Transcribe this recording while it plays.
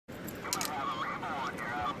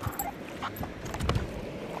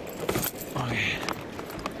Okay.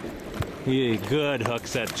 Yeah, good hook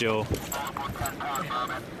set, Joe.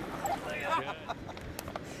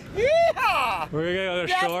 Yeah! We're gonna go to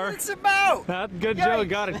That's shore. what it's about! That good, Joe.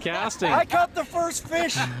 Got it casting. I caught the first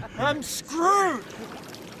fish. I'm screwed.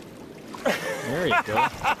 There you go.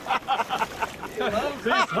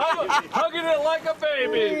 He's hugging it like a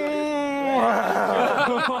baby. Oh,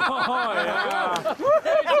 yeah.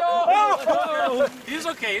 Hey, Joe. He's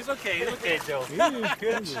okay. He's okay. He's okay, Joe.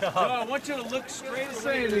 Good job. I want you to look straight and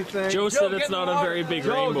say anything. Joe said it's not a very big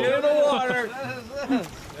Joe, rainbow. get in the water.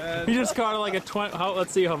 He just caught it like a 20.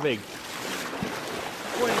 Let's see how big.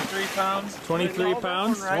 23 pounds. 23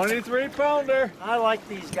 pounds. 23 pounder. I like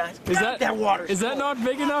these guys. Is that water? Is that not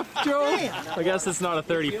big enough, Joe? I guess it's not a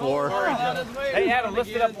 34. Hey, Adam,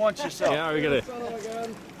 lift it up once yourself. Yeah, we gotta.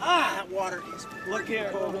 That water is. Look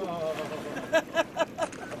here.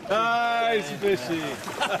 Nice fishy.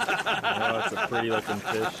 Oh, it's a pretty looking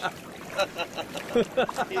fish.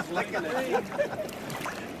 He's licking it.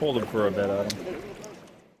 Hold him for a bit, Adam.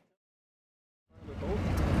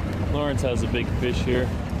 Lawrence has a big fish here.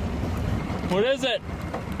 What is it?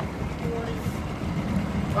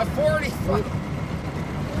 A 40 foot.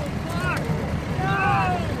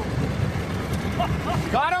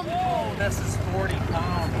 Got him? Oh, this is 40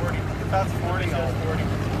 pounds. 40. That's 40. That's 40.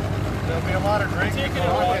 There'll be a lot of drinking.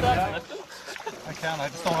 I can't. I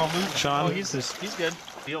just don't want to lose. Sean? Oh, he's good.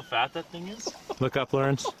 See how fat that thing is? Look up,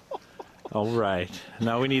 Lawrence. All right.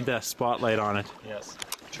 Now we need the spotlight on it. Yes.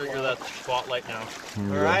 Trigger that spotlight now.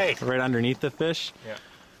 All right. Right underneath the fish. Yeah.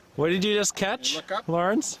 What did you just catch, Look up.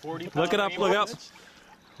 Lawrence? 40 Look it up. Look up.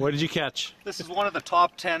 What did you catch? This is one of the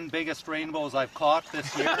top 10 biggest rainbows I've caught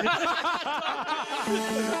this year.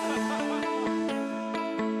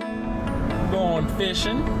 Going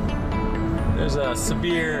fishing. There's a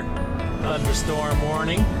severe thunderstorm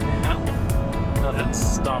warning. Yeah. Nothing's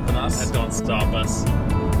stopping us. That don't stop us.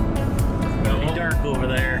 It'll be dark over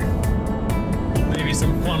there. Maybe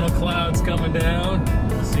some funnel clouds coming down.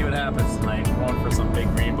 We'll see what happens tonight. We're going for some big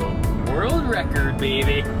rainbow. World record,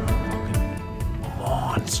 baby.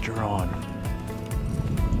 Monster on.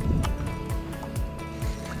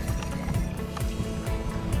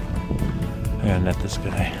 I gotta net this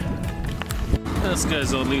guy. This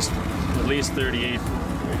guy's at least 38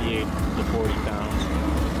 to 40 pounds.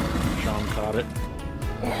 Sean caught it.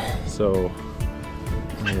 So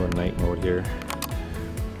I'm gonna go night mode here.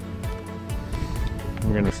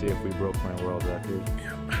 We're gonna see if we broke my world record.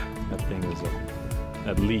 That thing is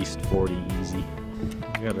at least 40 easy.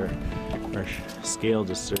 We got our scale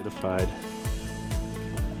just certified.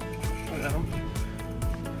 Adam.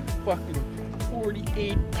 Fucking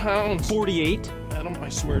 48 pounds. 48? Adam, I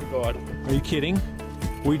swear to God. Are you kidding?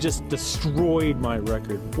 We just destroyed my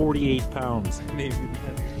record. 48 pounds. Maybe.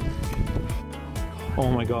 Oh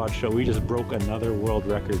my God, Joe, we just broke another world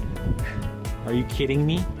record. Are you kidding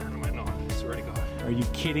me? Adam, I know. I swear to God. Are you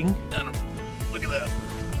kidding? Adam, look at that.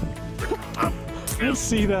 Let's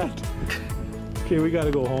see that. Okay, we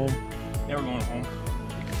gotta go home. Yeah, we're going home.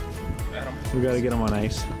 Adam. We gotta get him on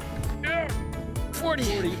ice.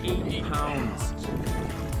 48 pounds.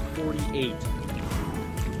 48.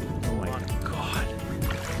 Oh my God.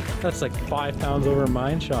 That's like 5 pounds over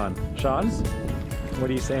mine, Sean. Sean? What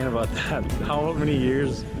are you saying about that? How many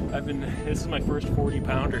years? This is my first 40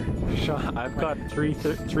 pounder. Sean, I've got three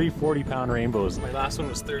 40-pound rainbows. My last one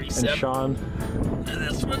was 37. And Sean, And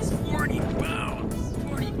this one's 40 pounds.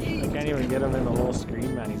 48. I can't even get him in the whole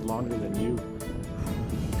screen, man. He's longer than you.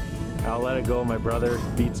 I'll let it go. My brother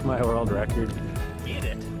beats my world record. Beat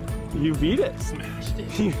it. You beat it. Smashed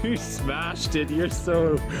it. You smashed it. You're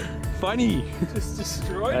so funny. Just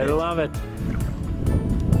destroyed I it. love it.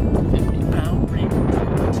 50-pound Rainbow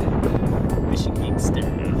Trout. Fishinggeeks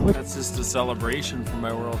style. That's just a celebration for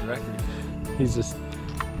my world record. He's just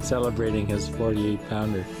celebrating his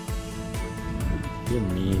 48-pounder. You're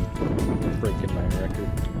mean. Breaking my record.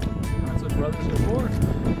 That's what brothers are for.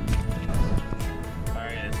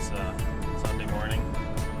 Alright, it's Sunday morning.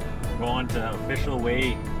 We're going to official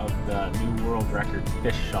weigh of the new world record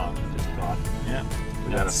fish shop just got. Yeah.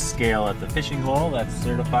 We got a scale at the fishing hole that's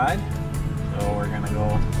certified. So we're gonna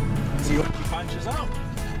go see what he punches out.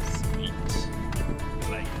 Sweet.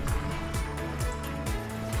 Like.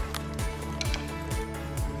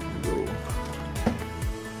 Go.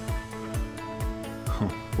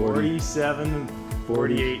 47,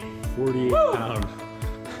 48 pound.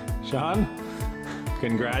 Sean,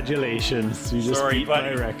 congratulations. You just beat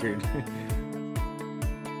my record.